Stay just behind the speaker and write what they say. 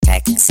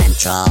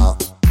Central.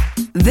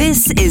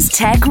 This is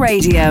Tech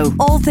Radio.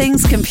 All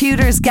things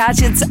computers,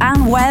 gadgets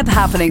and web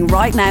happening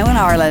right now in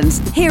Ireland.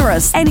 Hear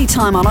us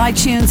anytime on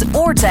iTunes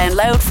or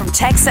download from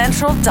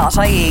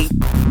techcentral.ie.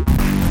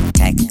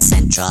 Tech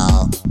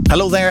Central.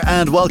 Hello there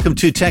and welcome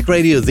to Tech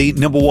Radio, the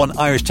number one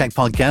Irish tech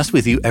podcast,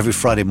 with you every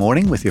Friday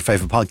morning with your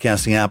favourite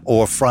podcasting app,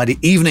 or Friday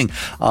evening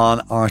on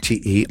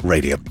RTE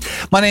Radio.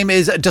 My name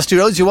is Dusty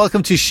Rhodes. You're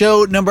welcome to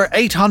show number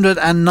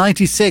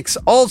 896,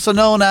 also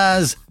known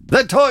as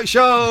The Toy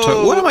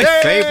Show. One of my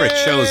favourite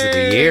shows of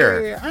the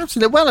year.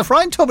 Absolutely. Well, if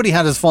Ryan Tuberty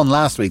had his fun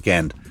last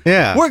weekend,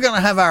 we're going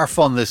to have our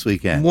fun this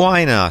weekend.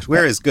 Why not?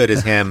 We're as good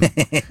as him.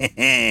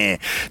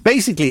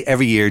 Basically,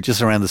 every year,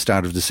 just around the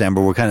start of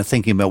December, we're kind of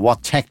thinking about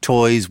what tech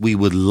toys we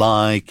would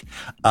like,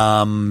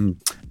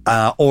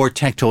 or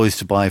tech toys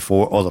to buy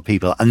for other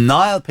people. And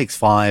Niall picks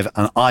 5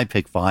 and I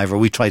pick 5, or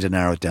we try to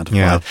narrow it down to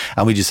 5,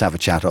 and we just have a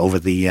chat over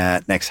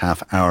the next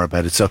half hour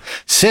about it. So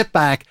sit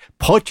back,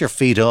 put your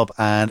feet up,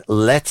 and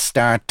let's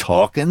start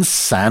talking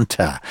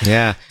Santa.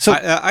 Yeah. So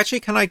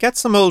actually, can I get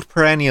some old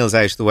perennials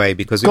out of the way?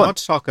 Because we want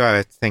to talk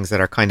about things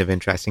that are kind of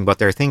interesting, but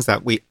there are things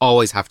that we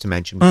always have to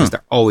mention because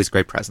they're always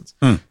great presents.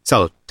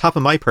 So top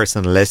of my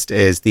personal list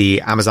is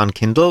the Amazon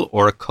Kindle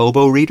or a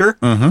Kobo reader,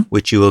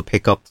 which you will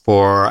pick up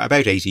for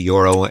about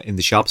 €80 in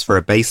the shops for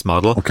a base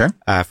model,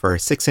 for a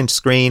 6-inch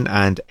screen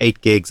and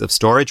 8 gigs of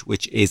storage,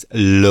 which is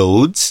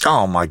loads.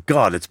 Oh my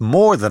God, it's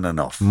more than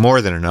enough.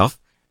 More than enough.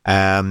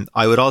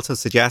 I would also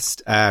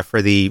suggest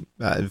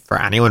for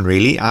anyone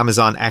really,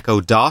 Amazon Echo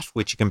Dot,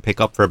 which you can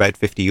pick up for about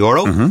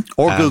 €50,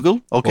 or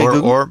Google.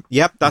 Google.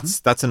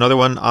 That's another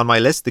one on my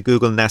list. The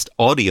Google Nest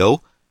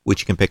Audio,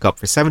 which you can pick up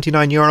for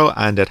 €79,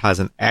 and it has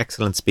an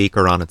excellent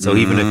speaker on it. So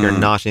even if you're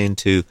not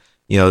into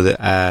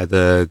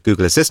the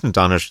Google Assistant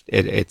on it,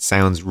 it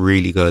sounds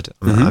really good.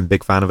 I'm a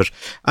big fan of it.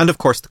 And of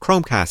course, the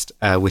Chromecast,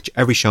 which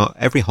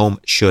every home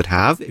should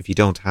have. If you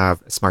don't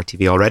have a smart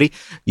TV already,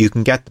 you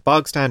can get the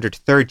bog standard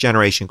 3rd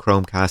generation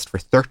Chromecast for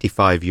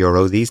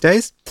 €35 these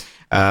days.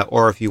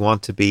 Or if you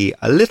want to be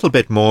a little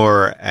bit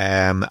more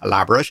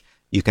elaborate,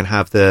 you can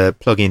have the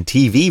plug-in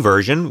TV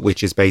version,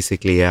 which is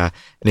basically an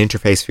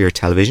interface for your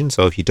television.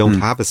 So if you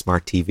don't have a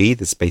smart TV,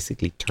 this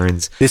basically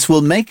turns... This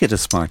will make it a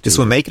smart TV. This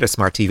will make it a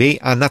smart TV,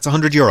 and that's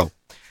 €100.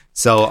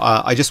 So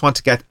I just want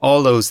to get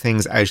all those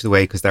things out of the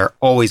way because they're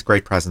always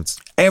great presents.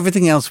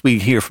 Everything else we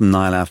hear from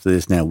Niall after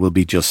this now will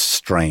be just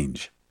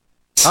strange.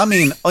 I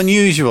mean,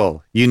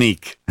 unusual,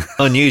 unique.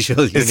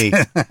 Unusual, unique.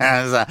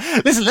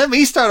 Listen, let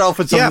me start off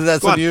with something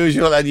that's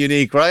unusual and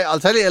unique, right? I'll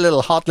tell you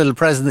a hot little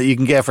present that you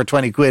can get for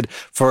 20 quid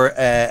for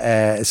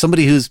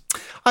somebody who's,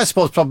 I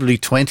suppose, probably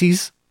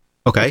 20s.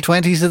 Okay.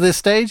 20s at this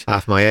stage.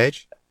 Half my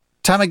age.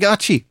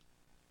 Tamagotchi.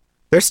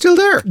 They're still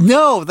there.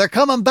 No, they're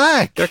coming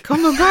back. They're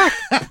coming back.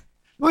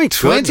 My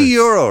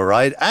 €20,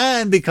 right?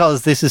 And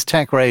because this is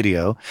Tech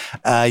Radio,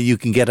 you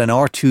can get an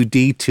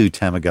R2D2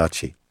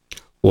 Tamagotchi.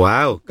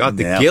 Wow, God,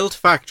 the guilt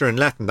factor in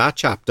letting that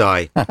chap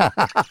die.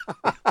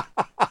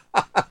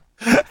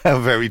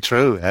 Very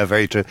true,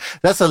 very true.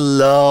 That's a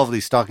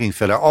lovely stocking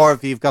filler. Or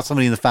if you've got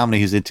somebody in the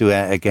family who's into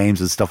games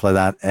and stuff like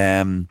that.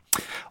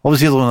 What was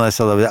the other one that I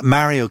saw?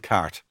 Mario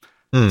Kart.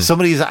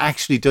 Somebody who's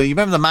actually done, you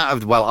remember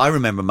I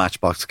remember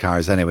Matchbox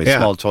cars anyway,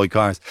 small toy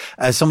cars.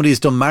 Somebody who's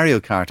done Mario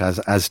Kart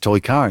as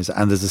toy cars,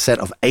 and there's a set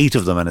of 8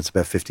 of them, and it's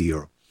about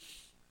 €50.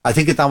 I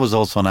think that was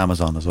also on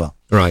Amazon as well.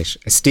 Right,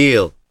 a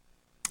steal.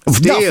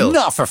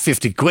 Not for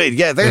 50 quid.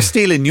 Yeah, they're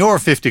stealing your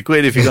 50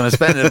 quid if you're going to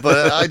spend it.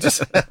 But I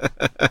just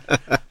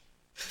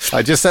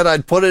said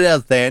I'd put it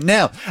out there.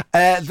 Now,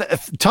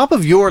 top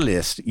of your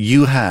list,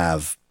 you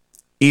have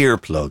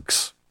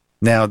earplugs.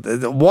 Now,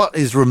 what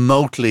is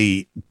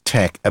remotely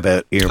tech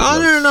about earbuds?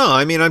 Oh, no.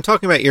 I mean, I'm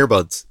talking about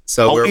earbuds.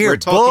 So we're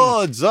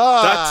talking...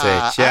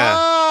 That's it,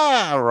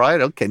 yeah.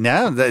 Right, okay.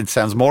 Now, it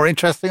sounds more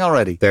interesting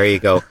already. There you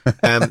go.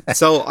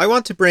 So I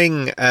want to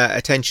bring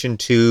attention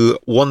to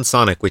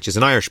OneSonic, which is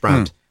an Irish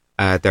brand.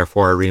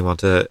 Therefore, I really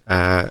want to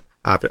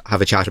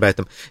have a chat about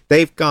them.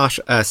 They've got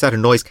a set of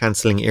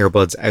noise-cancelling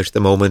earbuds out at the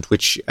moment,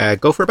 which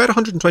go for about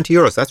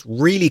 €120. That's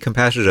really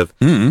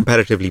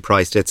competitively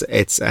priced.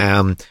 It's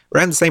around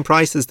the same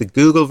price as the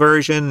Google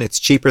version. It's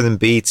cheaper than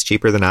Beats,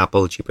 cheaper than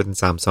Apple, cheaper than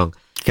Samsung.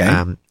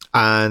 Okay.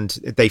 And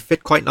they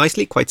fit quite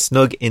nicely, quite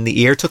snug in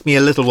the ear. Took me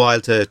a little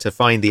while to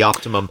find the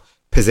optimum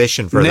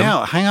position for them.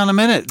 Now, hang on a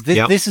minute.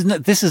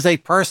 This is a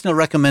personal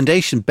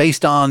recommendation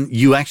based on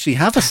you actually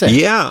have a set.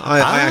 Yeah,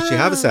 I actually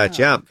have a set,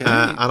 okay.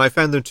 And I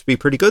found them to be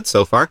pretty good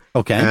so far.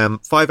 Okay.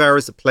 5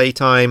 hours of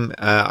playtime.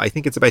 I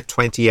think it's about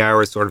 20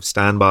 hours sort of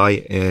standby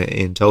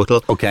in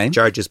total. Okay.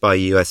 Charges by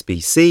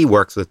USB-C,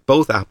 works with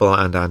both Apple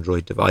and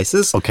Android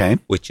devices. Okay.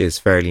 Which is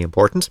fairly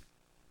important.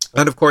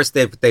 And of course,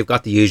 they've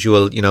got the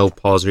usual,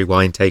 pause,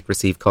 rewind, take,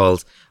 receive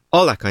calls,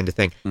 all that kind of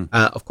thing.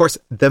 Of course,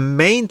 the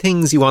main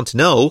things you want to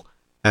know,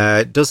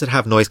 does it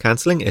have noise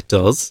cancelling? It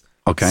does.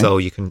 Okay. So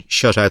you can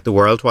shut out the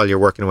world while you're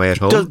working away at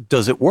home.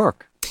 Does it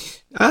work?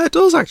 It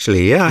does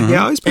actually, yeah. Mm-hmm.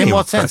 Yeah, I was pretty In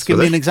what sense? Give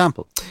me an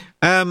example.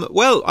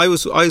 Well, I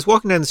was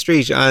walking down the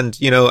street and,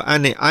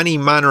 any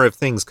manner of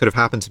things could have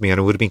happened to me and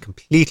I would have been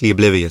completely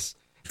oblivious.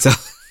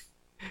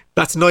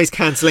 That's noise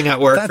cancelling at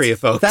work for you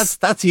folks.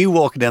 That's you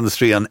walking down the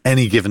street on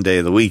any given day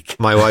of the week.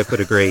 My wife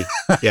would agree.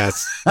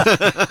 Yes.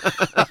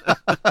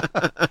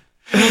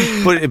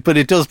 But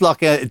it does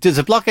block out. Does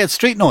it block out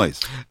street noise?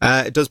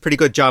 It does pretty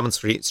good job on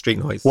street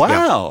noise.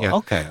 Wow. Yeah.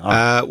 Okay.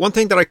 Right. One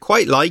thing that I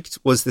quite liked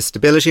was the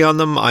stability on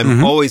them.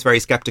 I'm always very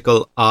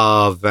skeptical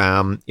of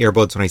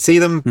earbuds when I see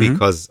them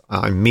because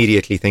I'm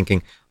immediately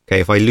thinking, okay,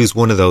 if I lose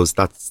one of those,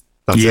 that's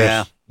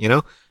it. You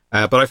know.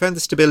 But I found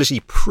the stability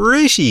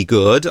pretty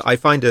good. I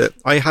find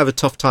I have a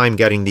tough time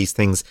getting these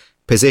things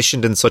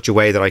positioned in such a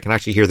way that I can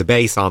actually hear the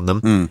bass on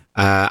them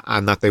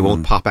and that they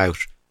won't pop out.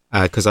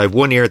 Because I have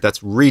one ear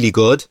that's really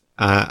good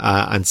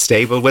and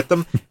stable with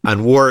them,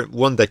 and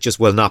one that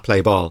just will not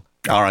play ball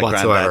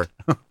whatsoever.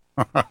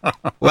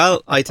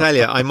 Well, I tell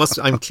you, I'm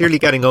clearly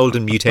getting old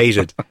and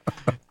mutated.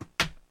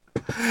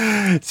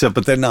 So,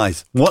 but they're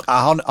nice. What?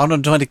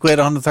 120 quid,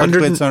 130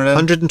 quid, something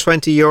like that?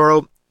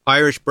 €120,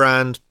 Irish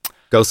brand.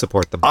 Go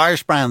support them.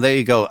 Irish brand, there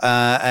you go.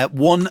 At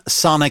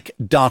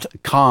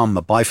onesonic.com.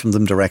 Buy from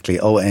them directly.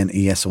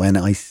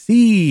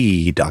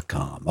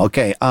 ONESONIC.com.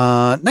 Okay.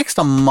 Next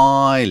on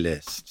my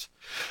list.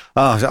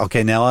 Oh,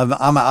 okay. Now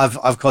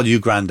I've called you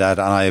granddad,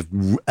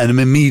 and I'm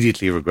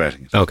immediately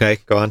regretting it. Okay,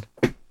 go on.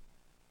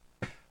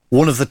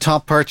 One of the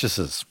top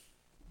purchases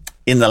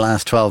in the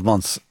last 12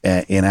 months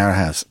in our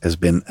house has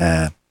been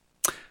a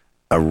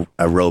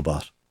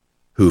robot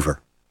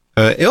Hoover.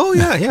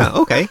 Yeah.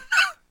 Okay.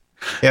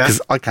 Yeah, because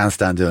I can't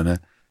stand doing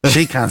it.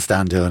 She can't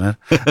stand doing it.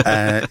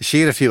 She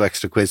had a few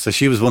extra quid, so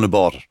she was the one who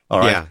bought it. All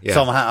right. Yeah.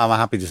 So I'm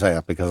happy to say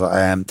that because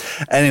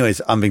anyways,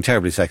 I'm being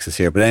terribly sexist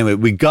here. But anyway,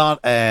 we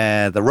got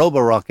the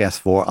Roborock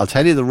S4. I'll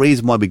tell you the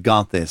reason why we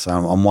got this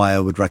and why I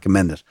would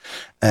recommend it.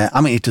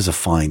 I mean, it does a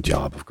fine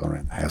job of going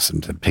around the house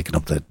and picking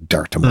up the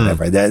dirt and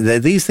whatever.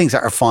 These things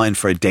are fine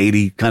for a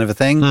daily kind of a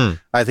thing.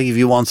 I think if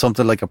you want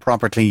something like a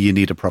proper clean, you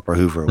need a proper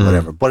Hoover or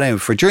whatever. But anyway,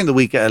 for during the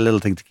week, a little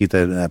thing to keep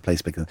the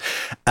place picking.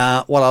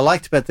 What I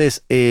liked about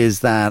this is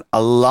that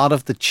a lot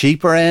of the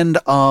cheaper end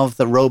of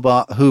the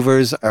robot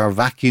Hoovers or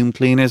vacuum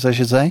cleaners, I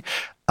should say,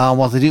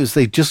 what they do is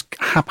they just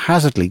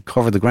haphazardly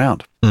cover the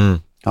ground.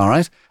 All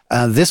right.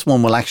 This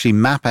one will actually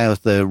map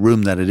out the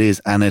room that it is,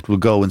 and it will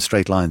go in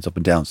straight lines up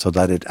and down so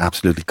that it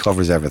absolutely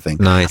covers everything.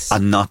 Nice.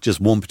 And not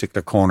just one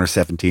particular corner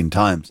 17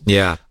 times.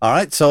 Yeah. All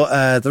right. So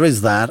there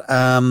is that.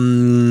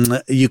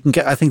 You can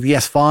get, I think the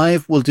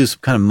S5 will do some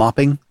kind of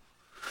mopping.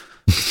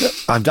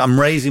 I'm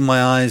raising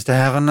my eyes to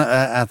heaven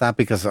at that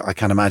because I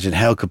can't imagine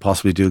how it could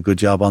possibly do a good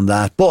job on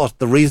that. But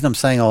the reason I'm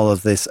saying all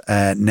of this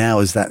now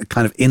is that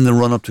kind of in the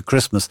run up to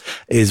Christmas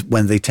is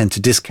when they tend to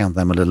discount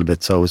them a little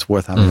bit. So it's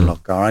worth having a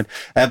look. All right.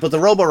 But the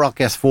Roborock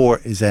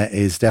S4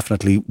 is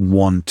definitely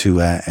one to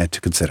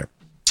consider.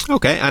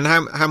 Okay. And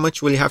how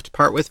much will you have to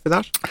part with for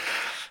that?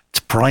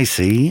 It's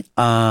pricey.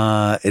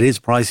 It is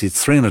pricey.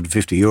 It's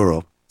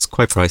 €350. It's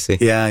quite pricey.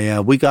 Yeah.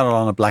 We got it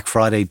on a Black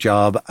Friday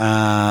job.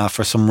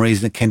 For some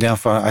reason, it came down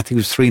for, I think it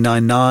was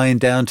 $399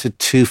 down to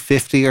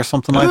 $250 or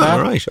something like that.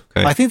 Right.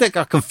 Okay. I think they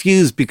got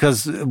confused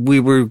because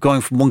we were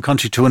going from one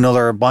country to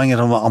another, buying it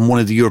on one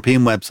of the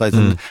European websites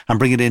and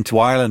bringing it into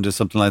Ireland or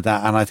something like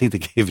that. And I think they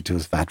gave it to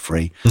us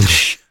VAT-free.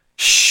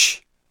 Shh.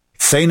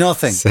 Say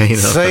nothing.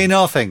 Say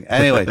nothing.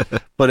 Anyway,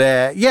 but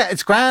yeah,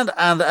 it's grand.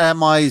 And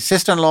my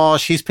sister-in-law,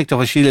 she's picked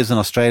up, she lives in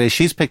Australia,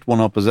 she's picked one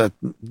up as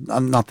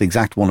not the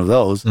exact one of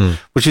those,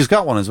 but she's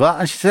got one as well.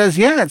 And she says,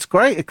 yeah, it's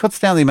great. It cuts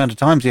down the amount of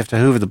times you have to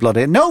hoover the blood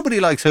in. Nobody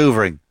likes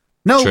hoovering.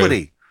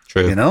 Nobody.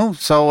 True. You know,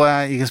 so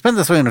you can spend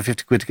the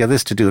 350 quid to get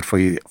this to do it for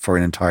you for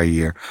an entire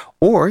year.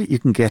 Or you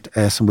can get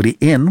somebody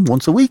in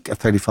once a week at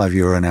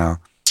 €35 an hour.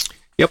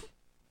 Yep.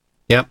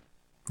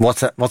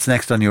 What's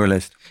next on your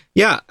list?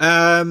 Yeah,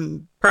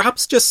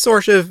 perhaps just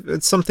sort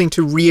of something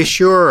to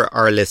reassure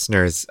our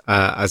listeners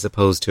as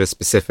opposed to a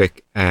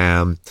specific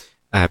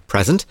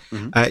present.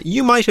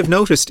 You might have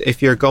noticed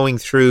if you're going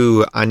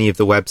through any of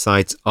the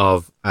websites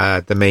of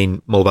the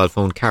main mobile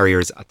phone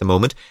carriers at the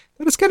moment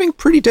that it's getting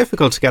pretty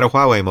difficult to get a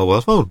Huawei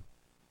mobile phone.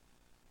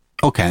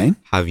 Okay.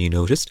 Have you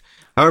noticed?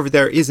 However,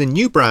 there is a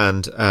new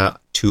brand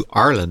to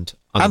Ireland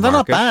on and the they're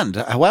market. not banned.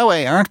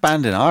 Huawei aren't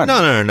banned in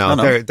Ireland.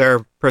 No.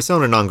 They're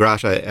persona non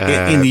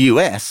grata in the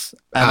US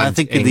and I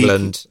think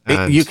England,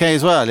 in the UK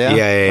as well. Yeah,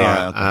 yeah.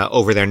 Right, okay.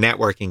 Over their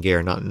networking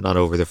gear, not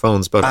over their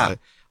phones. But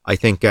I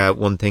think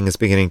one thing is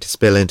beginning to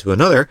spill into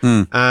another.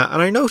 And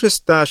I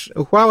noticed that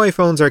Huawei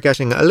phones are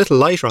getting a little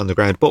lighter on the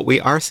ground, but we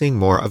are seeing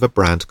more of a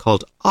brand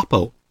called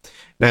Oppo.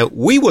 Now,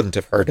 we wouldn't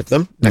have heard of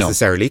them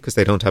necessarily because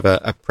they don't have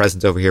a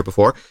presence over here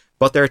before,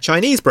 but they're a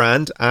Chinese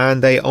brand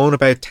and they own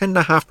about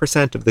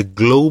 10.5% of the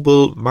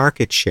global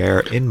market share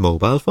in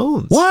mobile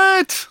phones.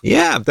 What?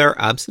 Yeah, they're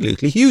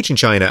absolutely huge in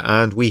China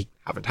and we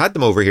haven't had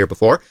them over here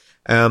before.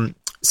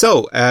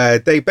 So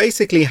they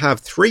basically have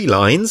three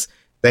lines.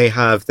 They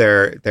have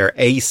their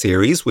A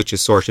series, which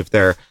is sort of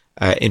their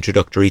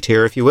introductory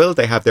tier, if you will.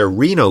 They have their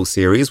Reno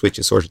series, which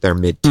is sort of their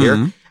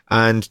mid-tier.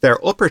 And their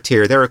upper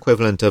tier, their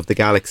equivalent of the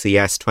Galaxy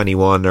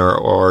S21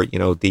 or you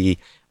know, the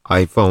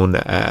iPhone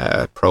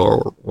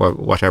Pro or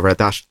whatever,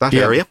 that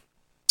area,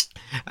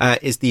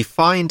 is the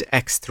Find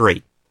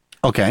X3.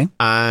 Okay.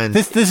 And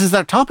This is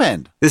their top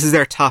end. this is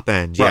their top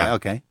end, yeah. Right,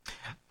 okay.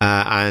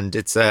 And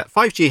it's a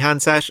 5G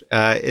handset.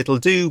 It'll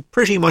do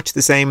pretty much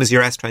the same as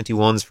your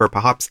S21s for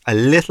perhaps a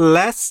little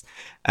less.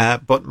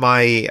 But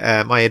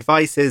my my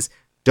advice is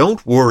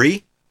don't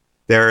worry.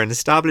 They're an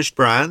established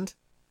brand,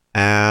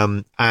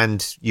 and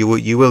you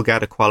will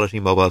get a quality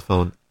mobile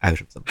phone out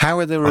of them. How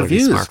are the Quality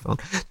reviews? Smartphone.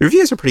 The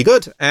reviews are pretty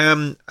good.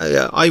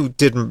 I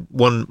did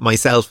one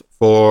myself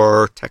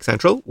for Tech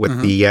Central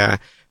with the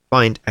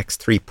Find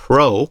X3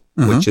 Pro,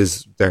 which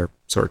is their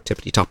sort of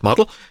tippity top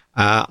model,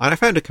 and I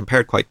found it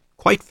compared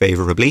quite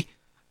favourably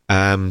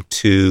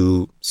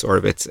to sort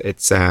of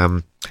its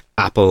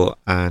Apple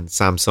and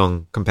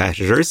Samsung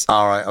competitors.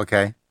 All right,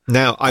 okay.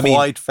 Now, I mean,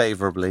 Quite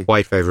favourably.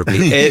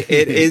 it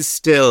is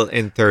still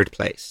in third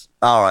place.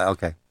 All right,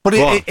 okay. But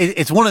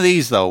it's one of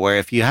these, though, where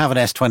if you have an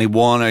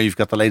S21 or you've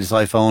got the latest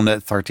iPhone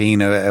at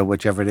 13 or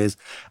whichever it is,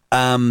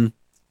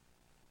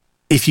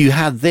 if you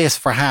had this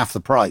for half the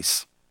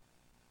price...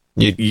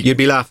 You'd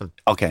be laughing.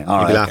 Okay, all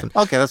You'd right. be laughing.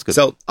 Okay, that's good.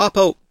 So,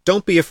 Oppo,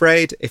 don't be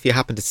afraid if you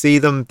happen to see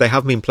them. They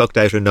haven't been plucked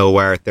out of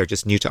nowhere. They're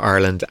just new to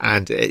Ireland.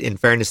 And in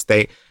fairness,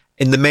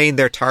 in the main,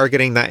 they're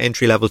targeting that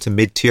entry level to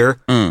mid-tier.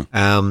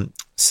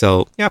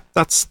 So, yeah,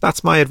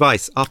 that's my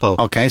advice. Oppo.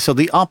 Okay, so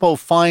the Oppo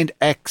Find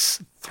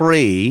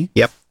X3...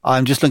 Yep.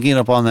 I'm just looking it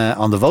up on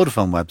the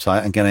Vodafone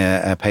website and getting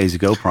a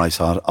pay-as-you-go price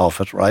off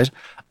it, right?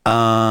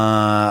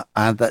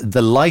 And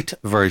the light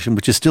version,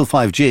 which is still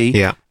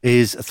 5G,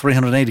 is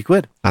 380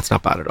 quid. That's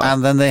not bad at all.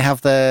 And then they have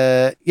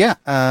and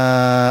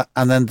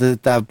then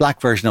the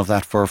black version of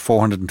that for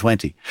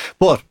 420.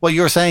 But what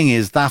you're saying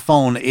is that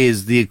phone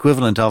is the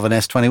equivalent of an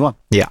S21.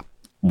 Yeah.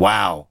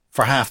 Wow.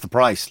 For half the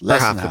price.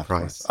 Less than half the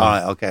price. Yeah. All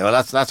right, okay. Well,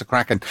 that's a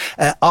cracking.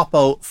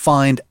 Oppo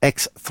Find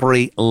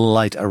X3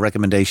 Lite, a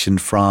recommendation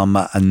from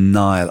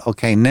Niall.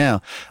 Okay,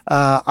 now,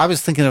 I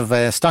was thinking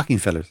of stocking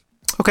fillers.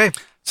 Okay.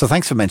 So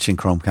thanks for mentioning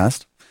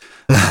Chromecast.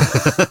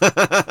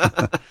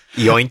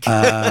 Yoink.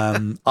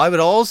 I would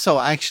also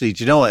actually,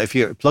 do you know what, if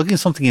you're plugging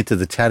something into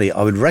the telly,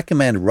 I would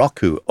recommend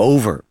Roku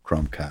over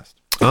Chromecast.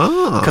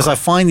 Because I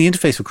find the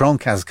interface with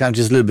Chromecast is kind of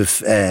just a little bit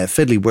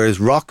fiddly, whereas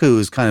Roku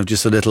is kind of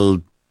just a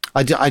little...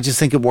 I just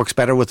think it works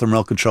better with the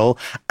remote control.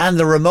 And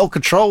the remote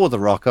control with the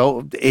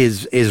Roku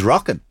is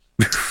rocking.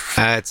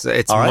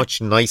 It's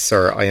much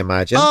nicer, I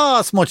imagine. Oh,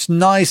 it's much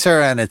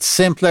nicer and it's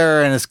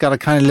simpler and it's got a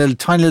kind of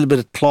tiny little bit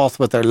of cloth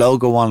with their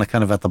logo on it,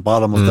 kind of at the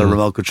bottom of the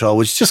remote control,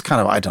 which just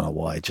kind of, I don't know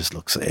why, it just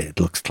looks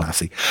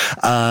classy.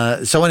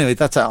 So anyway,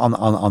 that's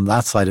on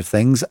that side of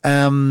things.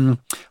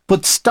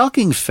 But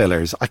stocking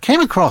fillers, I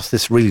came across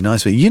this really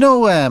nice way. You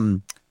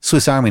know,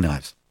 Swiss Army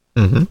knives.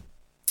 Mm-hmm.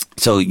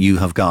 So you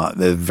have got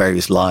the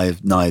various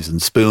live knives and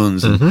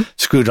spoons and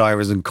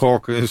screwdrivers and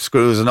cork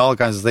screws and all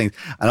kinds of things,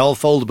 and all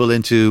foldable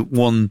into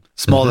one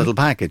small little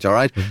package, all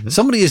right?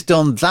 Somebody has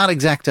done that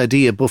exact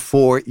idea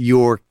before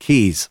your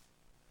keys.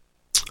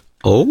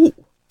 Oh,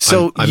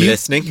 so I'm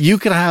listening. You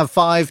can have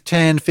 5,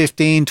 10,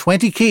 15,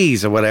 20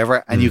 keys or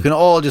whatever, and you can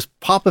all just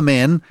pop them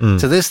in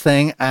to this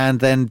thing and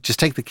then just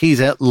take the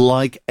keys out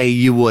like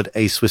you would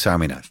a Swiss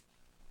Army knife.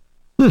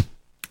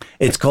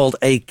 It's called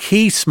a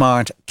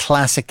KeySmart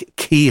Classic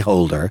Key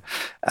Holder,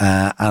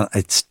 and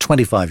it's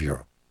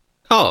 €25.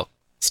 Oh,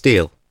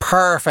 steal.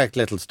 Perfect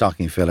little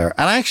stocking filler.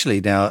 And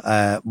actually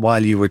now,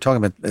 while you were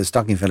talking about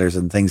stocking fillers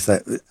and things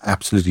that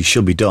absolutely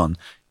should be done,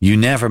 you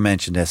never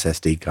mentioned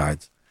SSD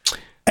cards.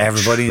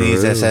 Everybody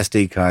needs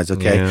SSD cards,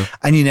 okay? Yeah.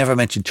 And you never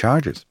mentioned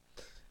chargers.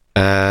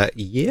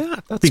 Yeah,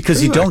 that's because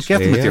true, you don't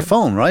get them with your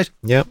phone, right?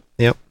 Yep.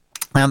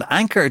 And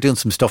Anker are doing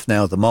some stuff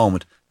now at the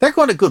moment. They're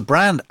quite a good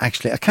brand,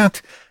 actually.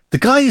 The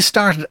guy who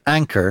started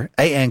Anker,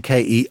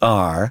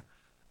 Anker,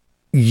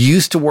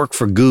 used to work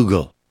for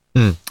Google.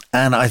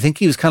 And I think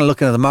he was kind of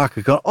looking at the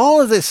market going, all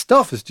of this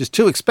stuff is just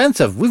too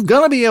expensive. We've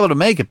got to be able to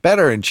make it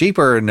better and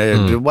cheaper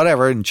and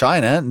whatever in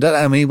China.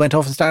 And he went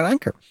off and started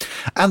Anker.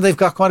 And they've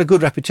got quite a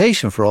good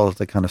reputation for all of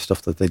the kind of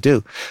stuff that they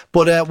do.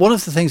 But one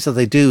of the things that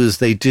they do is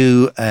they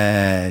do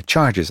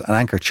chargers, an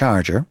Anker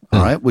charger,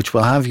 all right, which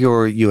will have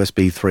your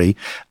USB 3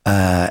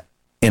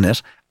 in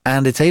it.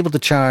 And it's able to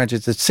charge,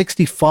 it's a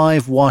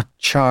 65 watt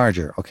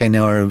charger. Okay,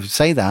 now I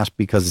say that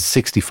because it's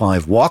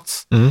 65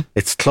 watts.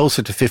 It's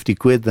closer to 50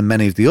 quid than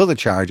many of the other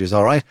chargers,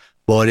 all right?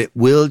 But it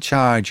will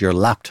charge your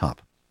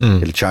laptop.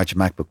 It'll charge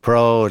your MacBook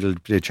Pro, it'll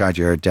charge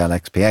your Dell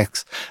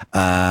XPS,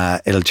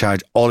 it'll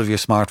charge all of your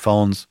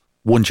smartphones,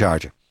 one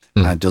charger.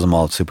 And it does them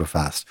all super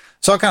fast.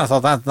 So I kind of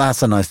thought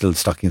that's a nice little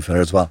stocking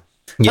filler as well.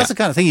 Yeah. That's the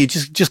kind of thing, you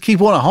just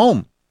keep one at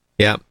home.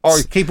 Yeah. Or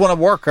keep one at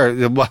work. Or,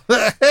 well,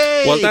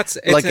 that's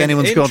like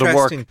anyone's going to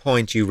work. Interesting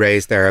point you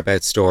raised there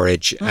about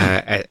storage,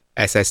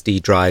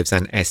 SSD drives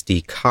and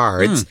SD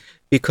cards,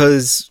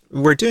 because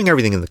we're doing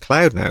everything in the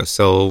cloud now.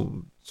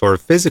 So sort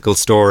of physical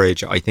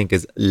storage, I think,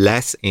 is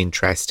less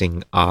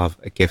interesting of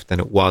a gift than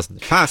it was in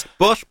the past.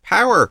 But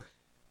power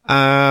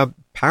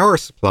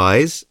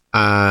supplies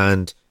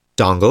and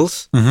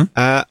dongles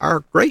are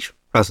great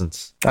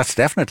presents. That's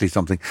definitely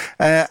something.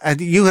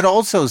 And you had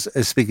also,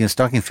 speaking of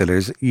stocking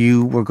fillers,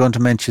 you were going to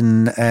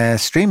mention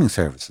streaming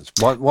services.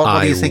 What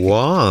are you thinking?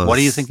 Was. What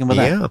are you thinking with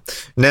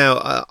that?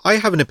 Now, I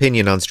have an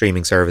opinion on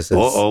streaming services.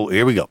 Oh,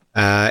 here we go.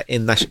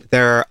 In that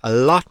there are a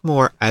lot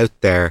more out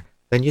there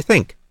than you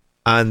think.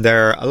 And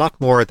there are a lot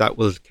more that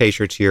will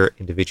cater to your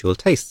individual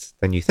tastes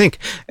than you think.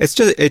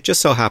 It just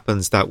so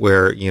happens that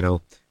we're,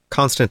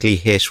 constantly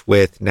hit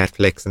with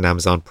Netflix and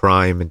Amazon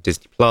Prime and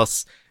Disney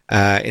Plus.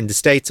 In the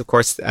States, of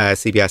course,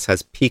 CBS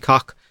has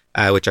Peacock,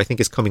 which I think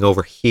is coming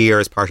over here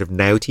as part of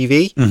Now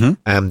TV.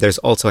 Mm-hmm. There's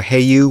also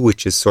Hey You,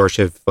 which is sort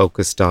of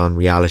focused on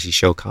reality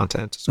show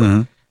content,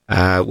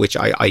 which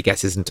I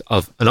guess isn't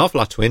of an awful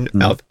lot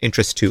of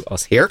interest to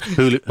us here.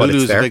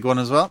 Hulu's a big one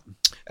as well.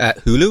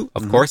 Hulu,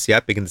 of course,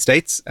 big in the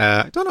States.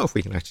 I don't know if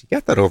we can actually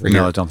get that over here.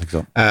 No, I don't think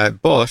so.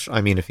 But,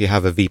 I mean, if you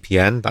have a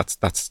VPN,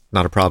 that's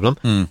not a problem.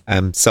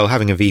 So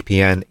having a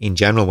VPN in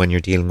general when you're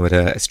dealing with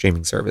a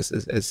streaming service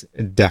is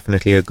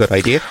definitely a good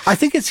idea. I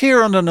think it's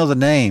here under another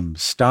name,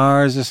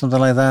 Stars or something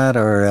like that,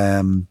 or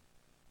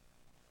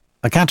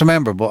I can't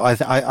remember, but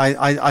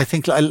I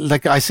think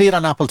like I see it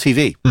on Apple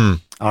TV,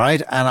 all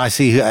right, and I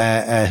see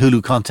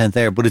Hulu content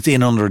there, but it's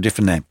in under a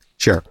different name.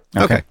 Sure.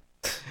 Okay.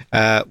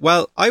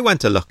 Well, I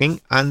went to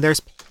looking, and there's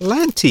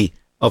plenty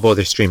of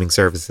other streaming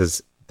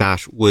services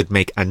that would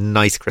make a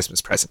nice Christmas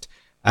present.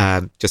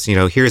 Just,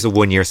 here's a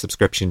 1-year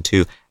subscription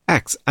to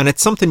X, and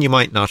it's something you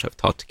might not have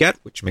thought to get,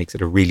 which makes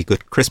it a really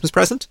good Christmas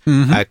present,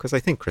 because I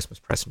think Christmas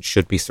presents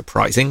should be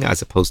surprising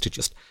as opposed to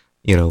just,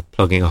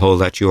 plugging a hole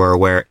that you are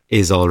aware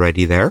is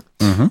already there.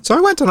 So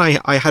I went and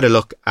I had a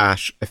look at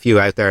a few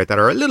out there that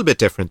are a little bit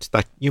different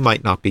that you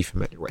might not be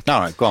familiar with. All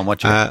right, go on,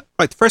 what's your...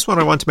 Right, the first one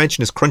I want to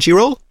mention is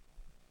Crunchyroll.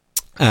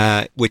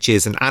 Which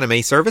is an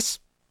anime service.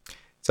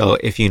 So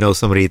if you know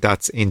somebody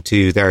that's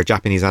into their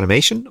Japanese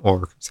animation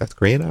or South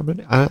Korean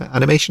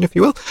animation, if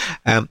you will,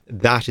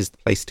 that is the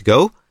place to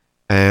go.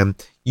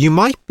 You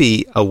might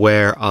be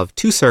aware of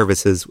two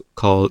services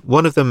called,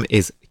 one of them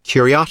is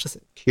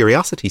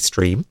Curiosity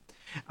Stream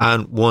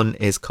and one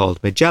is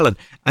called Magellan.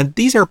 And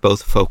these are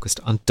both focused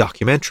on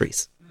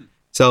documentaries.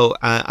 So,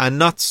 and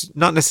not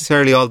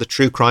necessarily all the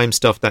true crime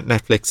stuff that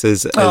Netflix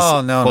is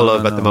full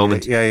of at the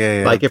moment.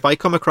 Yeah. Like if I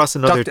come across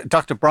another...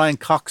 Dr. Brian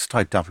Cox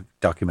type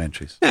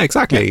documentaries. Yeah,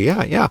 exactly.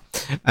 Yeah.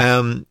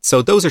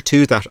 So those are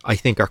two that I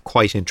think are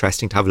quite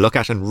interesting to have a look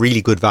at and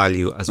really good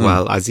value as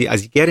well. As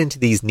you get into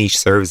these niche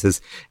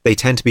services, they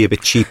tend to be a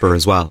bit cheaper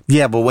as well.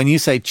 Yeah, but when you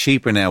say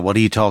cheaper now, what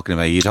are you talking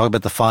about? Are you talking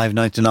about the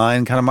 $5.99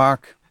 kind of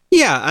mark?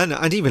 Yeah,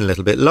 and even a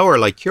little bit lower.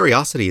 Like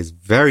Curiosity is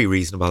very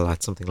reasonable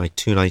at something like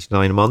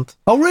 $2.99 a month.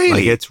 Oh, really?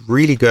 Like it's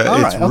really good.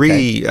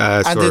 Really.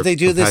 And did they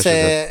do this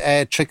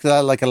trick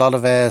that like a lot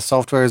of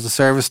software as a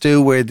service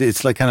do, where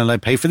it's like kind of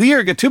like pay for the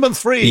year, get 2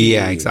 months free?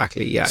 Yeah,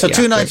 exactly. Yeah. So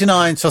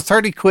 $2.99, so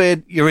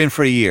 £30, you're in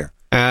for a year.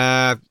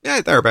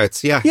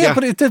 Thereabouts. Yeah.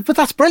 But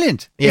that's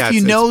brilliant. Yeah, if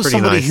you know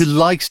somebody nice. who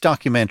likes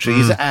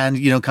documentaries and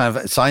kind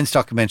of science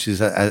documentaries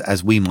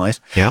as we might,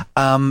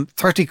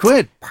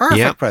 £30,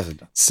 perfect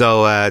present.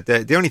 So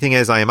the only thing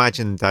is, I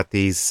imagine that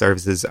these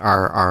services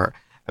are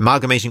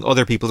amalgamating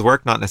other people's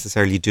work, not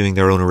necessarily doing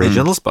their own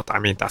originals. But I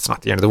mean, that's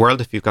not the end of the world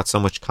if you've got so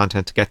much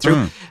content to get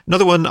through.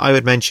 Another one I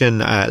would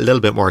mention, a little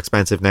bit more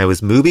expensive now,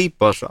 is Mubi,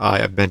 but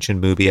I've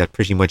mentioned Mubi at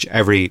pretty much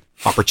every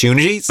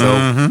opportunity.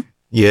 So.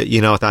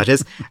 You know what that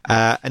is.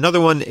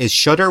 Another one is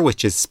Shudder,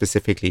 which is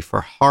specifically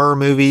for horror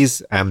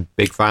movies. I'm a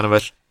big fan of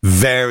it.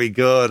 Very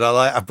good.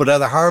 But are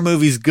the horror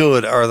movies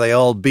good, or are they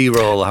all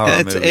B-roll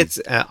horror movies?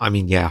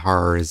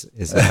 Horror is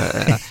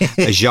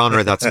a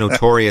genre that's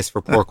notorious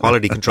for poor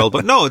quality control.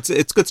 But no,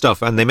 it's good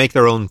stuff, and they make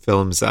their own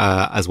films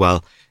as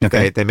well.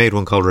 Okay. They made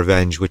one called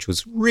Revenge, which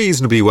was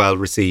reasonably well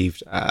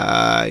received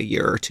a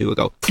year or two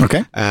ago.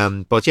 Okay.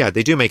 But yeah,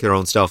 they do make their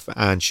own stuff,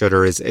 and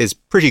Shudder is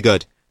pretty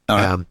good.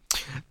 Right.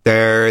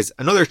 There's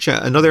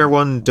another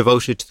one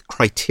devoted to the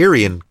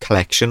Criterion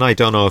Collection. I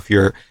don't know if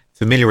you're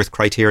familiar with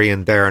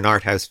Criterion. They're an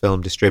art house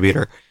film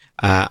distributor,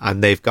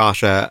 and they've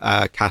got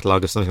a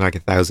catalogue of something like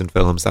 1,000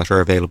 films that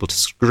are available to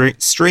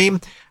stream.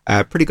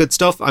 Pretty good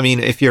stuff. I mean,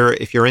 if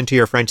you're into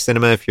your French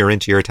cinema, if you're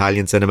into your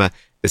Italian cinema,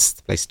 this is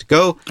the place to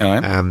go.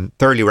 Right.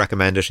 Thoroughly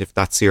recommend it if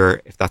that's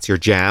your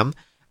jam.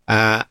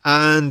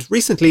 And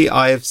recently,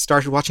 I've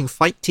started watching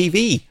Fight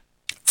TV.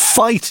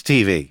 Fight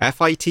TV.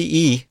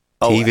 FITE.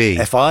 TV.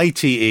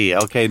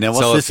 FITE. Okay, now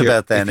what's this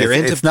about then?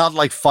 It's not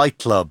like Fight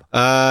Club.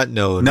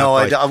 No.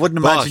 I wouldn't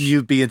imagine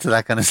you'd be into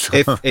that kind of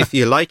stuff. If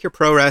you like your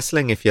pro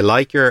wrestling, if you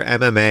like your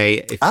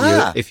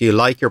MMA, if you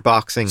like your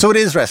boxing, so it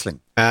is wrestling.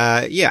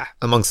 Yeah,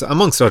 amongst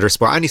other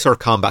sport, any sort of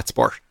combat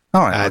sport.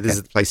 All right, this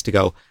is the place to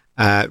go.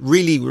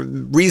 Really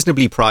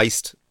reasonably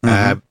priced.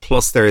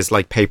 Plus, there's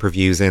like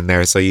pay-per-views in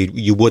there, so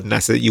you wouldn't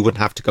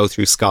have to go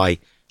through Sky.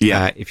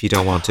 Yeah, if you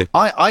don't want to.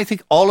 I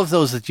think all of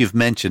those that you've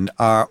mentioned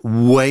are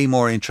way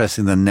more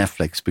interesting than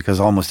Netflix, because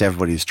almost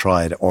everybody's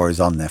tried or is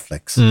on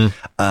Netflix.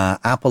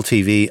 Apple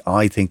TV,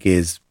 I think,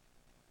 is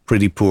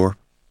pretty poor.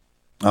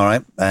 All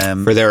right.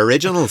 For their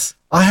originals?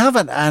 I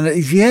haven't. And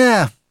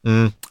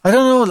I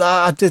don't know.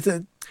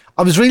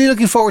 I was really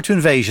looking forward to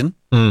Invasion.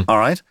 All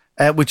right.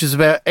 which is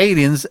about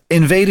aliens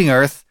invading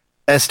Earth,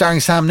 starring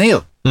Sam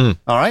Neill. All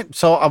right.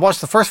 So I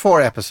watched the first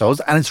 4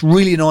 episodes, and it's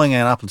really annoying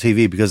on Apple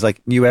TV because,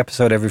 like, new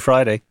episode every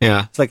Friday.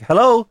 Yeah. It's like,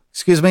 hello,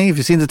 excuse me, have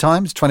you seen the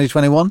time? It's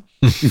 2021.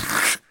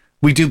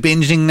 We do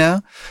binging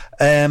now.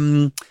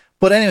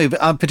 But anyway,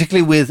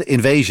 particularly with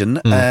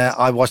Invasion,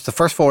 I watched the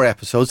first 4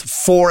 episodes,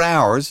 4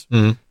 hours.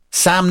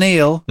 Sam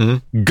Neill,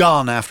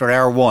 gone after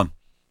hour 1.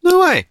 No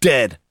way.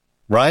 Dead.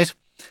 Right?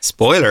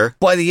 Spoiler.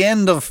 By the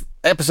end of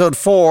episode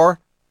 4,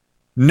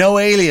 no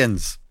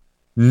aliens,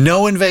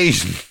 no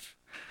invasion.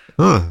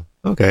 Oh,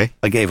 okay.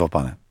 I gave up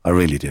on it. I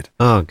really did.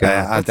 Oh,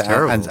 God. That's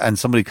terrible. And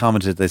somebody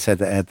commented, they said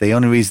that the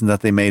only reason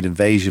that they made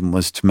Invasion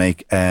was to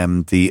make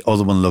the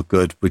other one look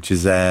good, which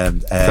is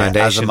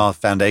Foundation. Asimov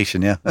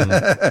Foundation,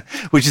 yeah.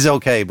 Which is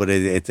okay, but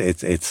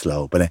it's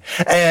slow. But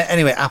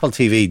anyway, Apple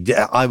TV,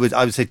 I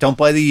would say don't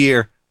buy the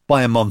year,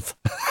 buy a month.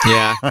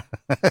 Yeah.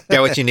 Get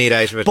what you need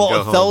out of it and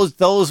go But home.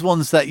 those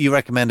ones that you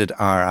recommended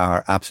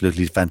are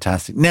absolutely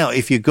fantastic. Now,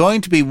 if you're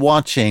going to be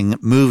watching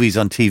movies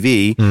on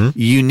TV,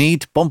 you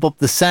need to bump up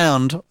the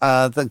sound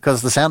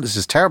because the sound is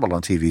just terrible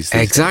on TVs.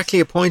 Exactly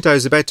a point I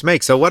was about to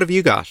make. So what have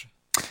you got?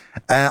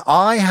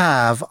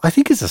 I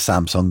think it's a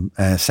Samsung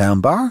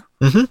soundbar.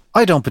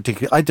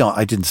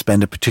 I didn't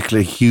spend a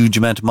particularly huge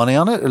amount of money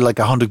on it, like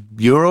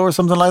 €100 or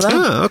something like that.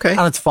 Oh, okay.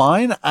 And it's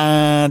fine.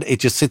 And it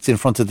just sits in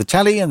front of the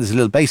telly, and there's a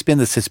little bass bin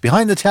that sits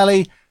behind the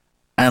telly,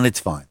 and it's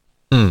fine.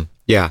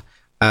 Yeah.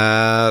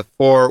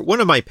 For one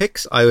of my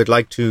picks, I would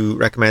like to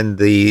recommend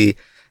the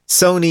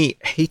Sony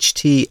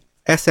HT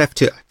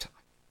SF2.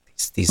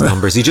 These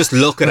numbers, you just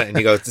look at it and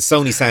you go, it's the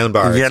Sony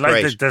soundbar. Yeah, it's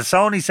like great. the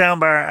Sony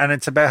soundbar, and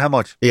it's about how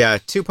much? Yeah,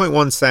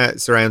 2.1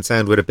 surround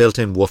sound with a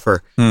built-in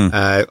woofer,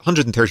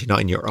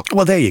 €139.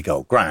 Well, there you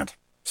go, grand.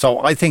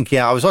 So I think,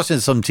 I was watching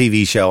some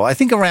TV show. I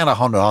think around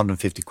 100,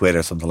 150 quid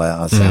or something like that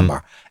on a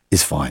soundbar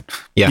is fine.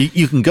 Yeah.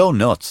 You can go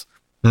nuts.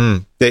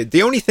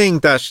 The only thing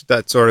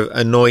that sort of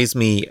annoys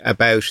me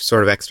about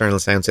sort of external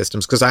sound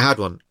systems, because I had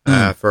one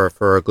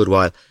for a good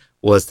while,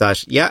 was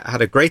that, it had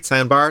a great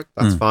soundbar,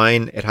 that's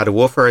fine. It had a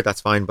woofer,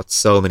 that's fine, but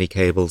so many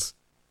cables.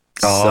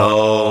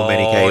 So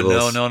many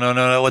cables. No.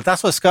 Well,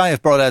 that's what Sky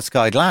have brought out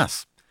Sky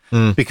Glass.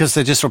 Because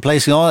they're just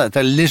replacing all that.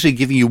 They're literally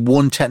giving you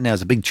one now.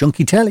 It's a big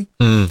chunky telly.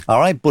 All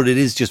right. But it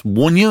is just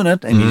one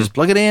unit, and you just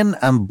plug it in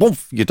and boom,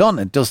 you're done.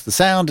 It does the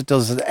sound. It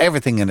does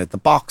everything in it. The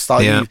box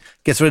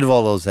gets rid of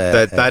all those.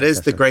 That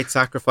is the great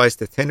sacrifice.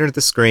 The thinner the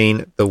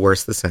screen, the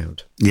worse the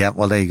sound. Yeah.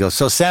 Well, there you go.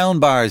 So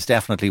soundbar is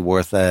definitely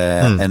worth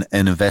an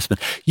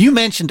investment. You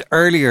mentioned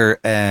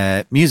earlier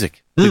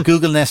music. The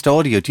Google Nest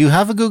Audio. Do you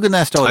have a Google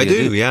Nest Audio? I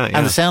do, yeah.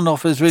 And the sound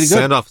off is really good.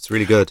 Sound off, it's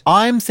really good.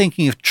 I'm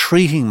thinking of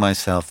treating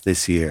myself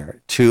this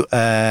year to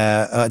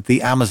the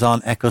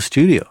Amazon Echo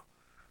Studio.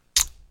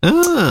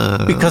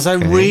 Because I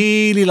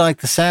really like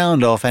the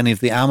sound off any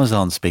of the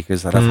Amazon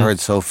speakers that I've heard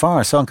so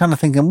far. So I'm kind of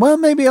thinking, well,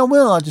 maybe I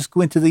will. I'll just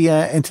go into the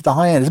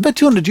high end. It's about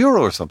 €200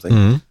 or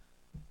something.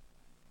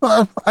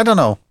 Well, I don't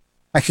know.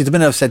 Actually, the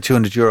minute I've said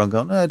 €200, I'm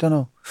going, I don't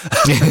know.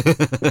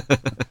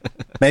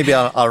 Maybe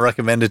I'll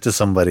recommend it to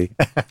somebody.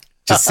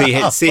 Just see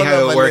how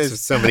it works with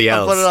somebody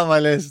else. I'll put it on my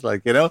list,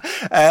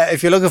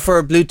 if you're looking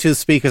for Bluetooth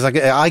speakers,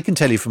 I can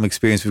tell you from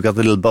experience, we've got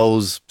the little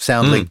Bose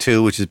SoundLink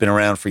 2, which has been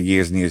around for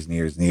years and years and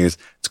years and years.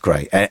 It's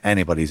great.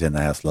 Anybody who's in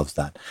the house loves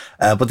that.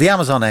 But the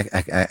Amazon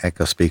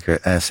Echo speaker,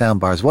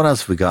 soundbars, what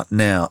else have we got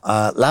now?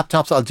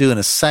 Laptops I'll do in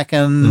a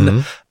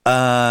second.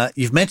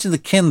 You've mentioned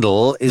the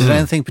Kindle. Is there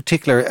anything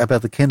particular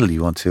about the Kindle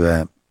you want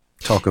to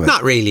talk about?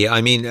 Not really.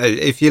 I mean,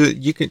 if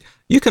you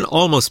can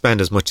almost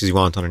spend as much as you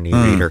want on an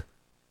e-reader.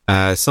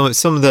 Some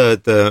of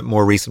the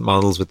more recent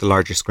models with the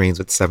larger screens,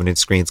 with the 7-inch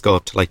screens, go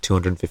up to like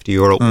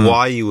 €250.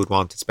 Why you would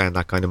want to spend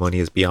that kind of money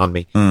is beyond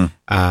me.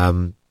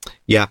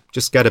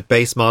 Just get a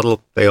base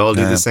model. They all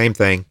do the same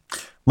thing.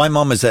 My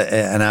mum is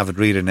an avid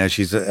reader now.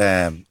 She's in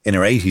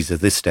her 80s at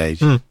this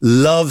stage.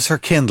 Loves her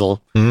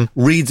Kindle.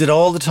 Reads it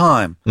all the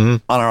time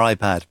on her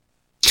iPad.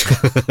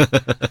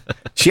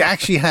 She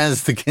actually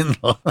has the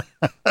Kindle,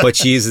 but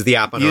she uses the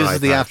app on her iPad. Uses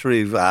the app to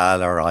read.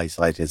 Her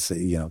eyesight is,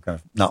 kind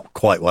of not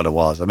quite what it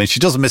was. I mean, she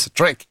doesn't miss a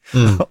trick,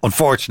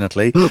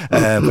 unfortunately.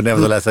 But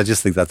nevertheless, I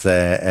just think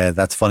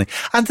that's funny.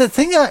 And the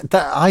thing that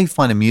I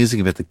find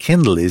amusing about the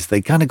Kindle is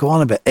they kind of go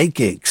on about 8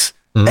 gigs.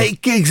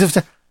 8 gigs of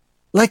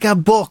like a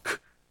book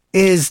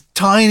is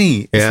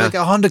tiny. It's like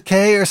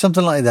 100K or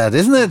something like that,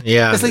 isn't it?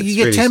 Yeah. It's like you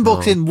get really 10 small.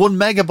 books in 1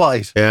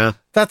 megabyte. Yeah.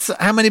 That's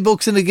how many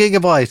books in a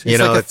gigabyte? It's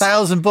like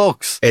 1,000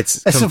 books.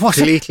 It's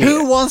completely...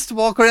 Who wants to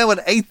walk around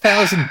with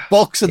 8,000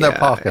 books in their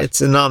pocket?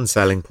 It's a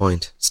non-selling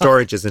point.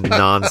 Storage is a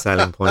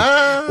non-selling point.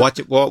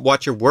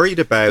 What you're worried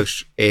about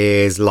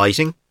is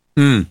lighting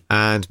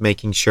and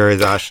making sure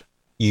that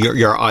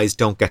your eyes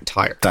don't get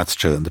tired. That's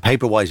true. And the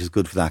Paperwhite is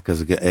good for that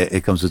because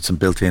it comes with some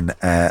built-in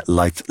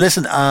lights.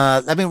 Listen,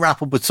 let me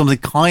wrap up with something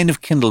kind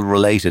of Kindle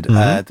related.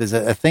 There's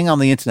a thing on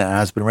the internet that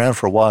has been around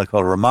for a while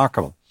called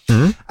Remarkable.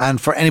 And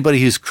for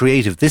anybody who's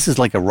creative, this is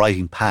like a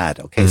writing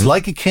pad. Okay, it's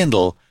like a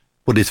Kindle,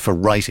 but it's for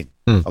writing.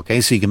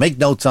 Okay, so you can make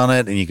notes on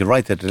it and you can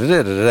write it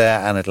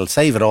and it'll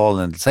save it all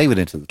and it'll save it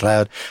into the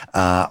cloud,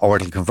 or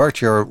it'll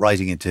convert your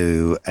writing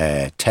into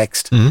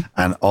text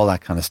and all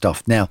that kind of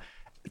stuff. Now,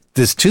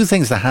 there's two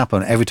things that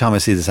happen every time I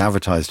see this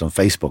advertised on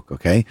Facebook,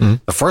 okay?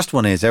 The first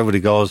one is everybody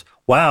goes,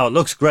 wow, it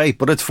looks great,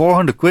 but it's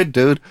 400 quid,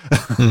 dude.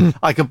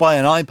 I could buy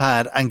an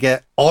iPad and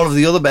get all of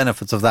the other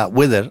benefits of that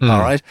with it, all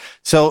right?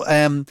 So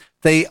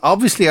they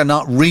obviously are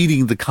not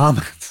reading the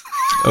comments.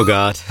 Oh,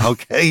 God.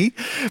 Okay?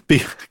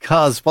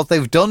 Because what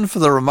they've done for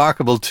the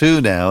Remarkable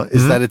 2 now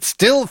is that it's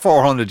still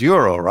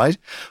 €400, right?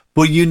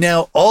 But you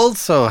now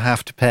also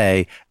have to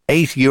pay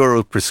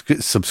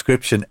 €8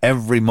 subscription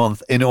every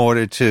month in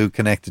order to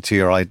connect it to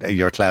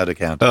your cloud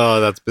account. Oh,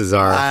 that's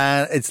bizarre.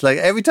 And it's like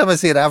every time I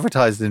see it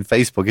advertised in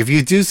Facebook, if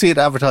you do see it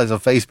advertised on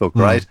Facebook,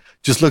 right,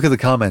 just look at the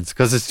comments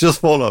because it's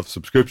just full of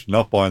subscription,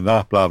 not buying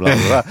that, blah, blah,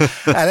 blah.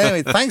 And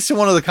anyway, thanks to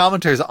one of the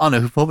commenters on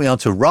it who put me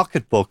onto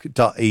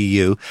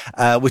rocketbook.eu,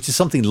 which is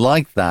something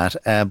like that.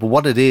 But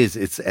what it is,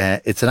 it's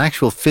an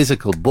actual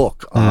physical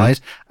book, all right?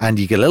 And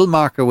you get a little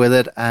marker with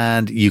it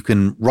and you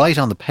can write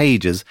on the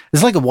pages.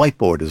 It's like a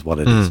whiteboard is what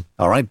it is.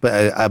 All right,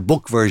 but a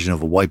book version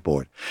of a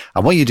whiteboard.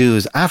 And what you do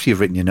is after you've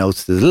written your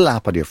notes, there's a little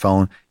app on your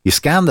phone. You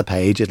scan the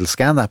page, it'll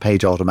scan that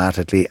page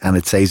automatically and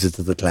it saves it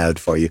to the cloud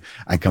for you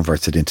and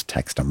converts it into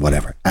text and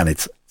whatever. And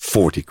it's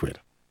 40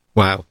 quid.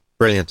 Wow.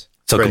 Brilliant.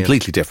 So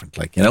completely different,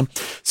 like, you know.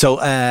 So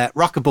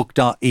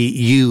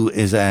rocketbook.eu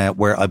is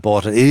where I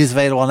bought it. It is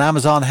available on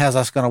Amazon. How's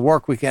that going to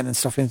work? We're getting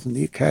stuff into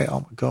the UK.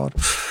 Oh, my God.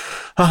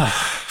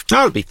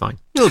 That'll be fine.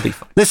 It'll be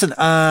fine. Listen,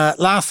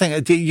 last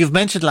thing. You've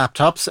mentioned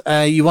laptops.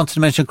 You wanted to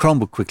mention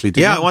Chromebook quickly,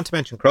 didn't you? Yeah, I want to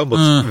mention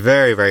Chromebooks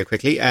very, very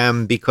quickly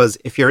because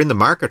if you're in the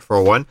market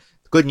for one,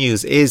 the good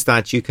news is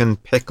that you can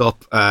pick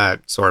up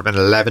sort of an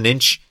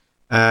 11-inch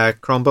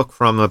Chromebook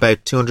from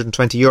about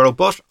 €220.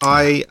 But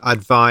I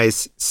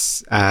advise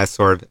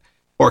sort of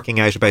working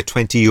out about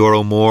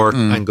 €20 more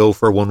and go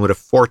for one with a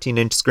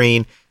 14-inch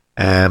screen.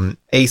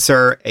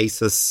 Acer,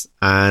 Asus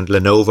and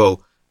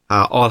Lenovo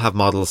all have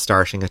models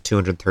starting at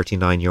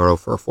 €239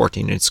 for a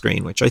 14-inch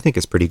screen, which I think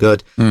is pretty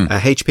good.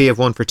 HP have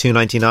one for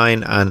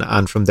 $299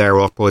 and from there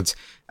upwards.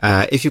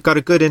 If you've got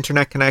a good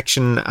internet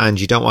connection and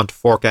you don't want to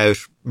fork out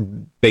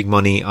big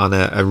money on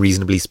a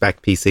reasonably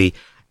spec PC,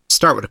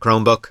 start with a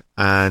Chromebook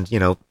and, you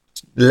know,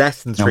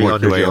 less than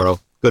 €300.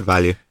 Good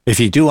value. If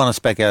you do want to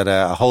spec out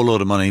a whole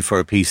load of money for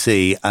a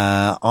PC,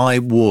 I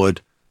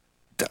would,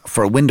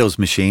 for a Windows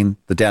machine,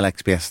 the Dell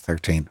XPS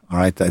 13. All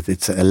right,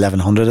 it's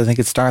 1100, I think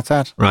it starts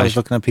at. Right. I was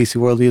looking at PC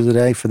World the other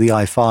day for the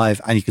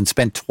i5, and you can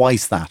spend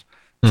twice that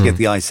to get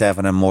the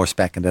i7 and more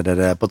spec and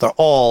but they're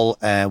all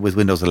with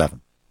Windows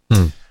 11.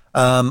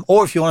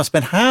 Or if you want to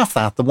spend half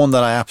that, the one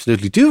that I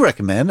absolutely do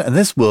recommend, and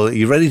this will,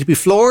 you ready to be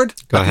floored?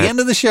 Go at ahead. the end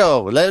of the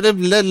show,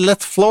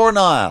 let's floor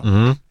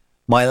Niall.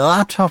 My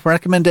laptop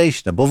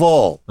recommendation above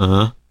all,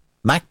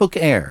 MacBook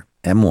Air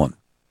M1.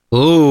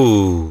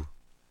 Ooh.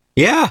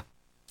 Yeah.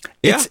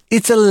 Yeah.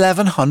 It's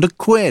 1100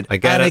 quid. I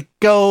get and it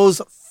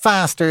goes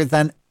faster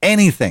than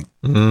anything.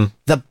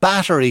 The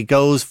battery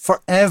goes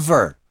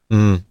forever.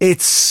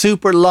 It's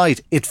super light.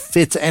 It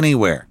fits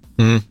anywhere.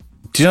 Do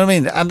you know what I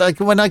mean? And like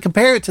when I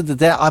compare it to the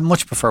Dell, I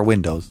much prefer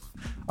Windows.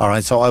 All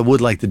right, so I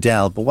would like the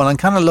Dell, but when I'm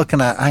kind of looking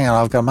at, hang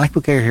on, I've got a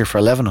MacBook Air here for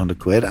 1100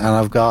 quid and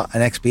I've got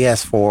an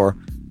XPS for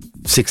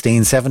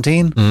 16,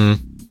 17.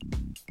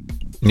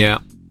 Yeah.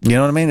 You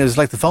know what I mean? It was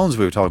like the phones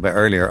we were talking about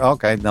earlier.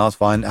 Okay, no, it's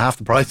fine. Half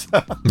the price.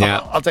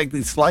 Yeah. I'll take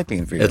these slightly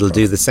inferior. It'll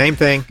do the same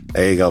thing.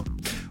 There you go.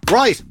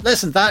 Right,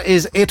 listen, that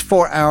is it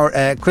for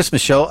our Christmas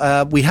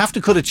show. We have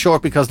to cut it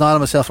short because Niall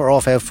and myself are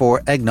off out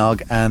for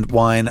eggnog and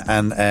wine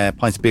and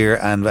pints of beer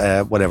and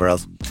whatever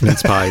else.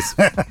 Mince pies.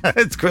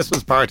 It's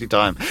Christmas party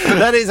time.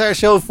 That is our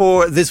show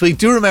for this week.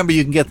 Do remember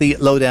you can get the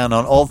lowdown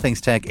on all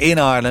things tech in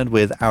Ireland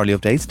with hourly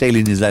updates,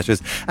 daily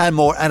newsletters and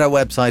more at our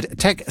website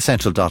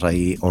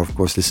techcentral.ie, or of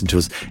course listen to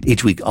us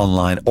each week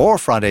online or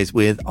Fridays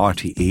with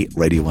RTE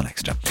Radio 1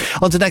 Extra.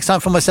 Until next time,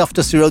 from myself,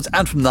 Dusty Rhodes,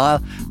 and from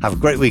Niall, have a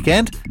great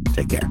weekend.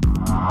 Take care.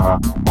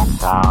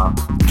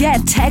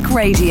 Get Tech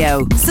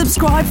Radio.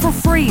 Subscribe for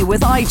free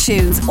with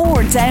iTunes or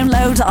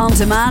download on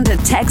demand at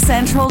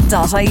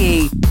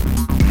techcentral.ie.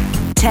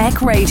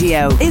 Tech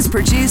Radio is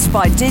produced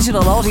by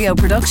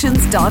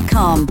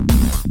digitalaudioproductions.com.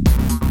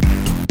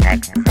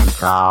 Tech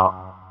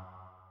Central.